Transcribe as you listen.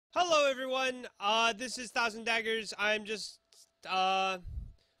Hello everyone, this is Daggers. I'm just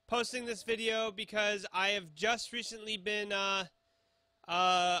posting this video because I have just recently been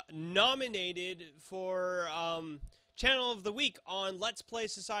nominated for Channel of the Week on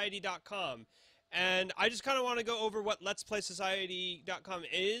Let'sPlaySociety.com. And I just kind of want to go over what Let'sPlaySociety.com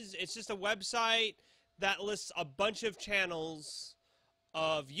is. It's just a website that lists a bunch of channels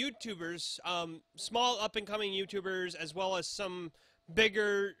of YouTubers, small up-and-coming YouTubers, as well as some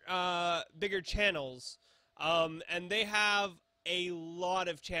bigger channels, and they have a lot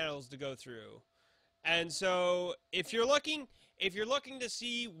of channels to go through. And so, if you're looking to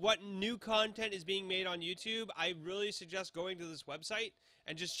see what new content is being made on YouTube, I really suggest going to this website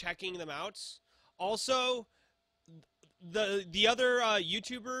and just checking them out. Also, the other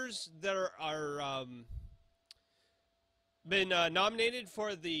YouTubers that are been nominated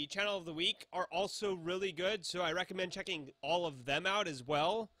for the Channel of the Week are also really good, so I recommend checking all of them out as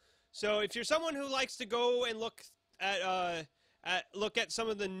well. So if you're someone who likes to go and look at some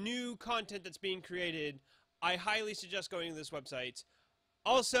of the new content that's being created, I highly suggest going to this website.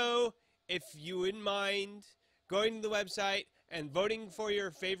 Also, if you wouldn't mind going to the website and voting for your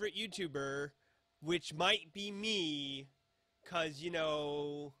favorite YouTuber, which might be me, 'cause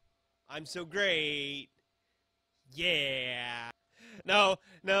I'm so great. Yeah. No,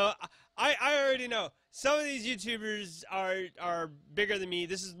 I already know. Some of these YouTubers are bigger than me.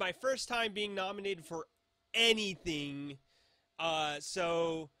 This is my first time being nominated for anything.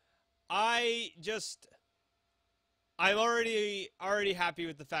 So I'm already happy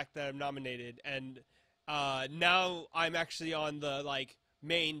with the fact that I'm nominated, and now I'm actually on the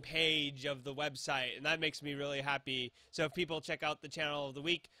main page of the website, and that makes me really happy. So if people check out the Channel of the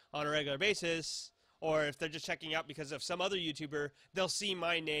Week on a regular basis, or if they're just checking out because of some other YouTuber, they'll see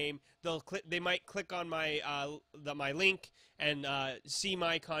my name. They might click on my link and see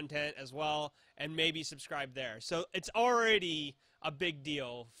my content as well, and maybe subscribe there. So it's already a big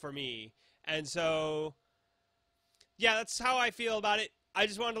deal for me. And so, yeah, that's how I feel about it. I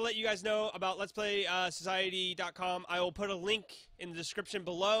just wanted to let you guys know about Let's Play Society.com. I will put a link in the description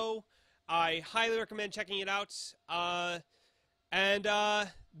below. I highly recommend checking it out. And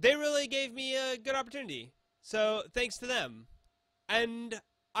they really gave me a good opportunity. So thanks to them. And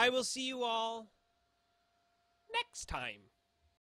I will see you all next time.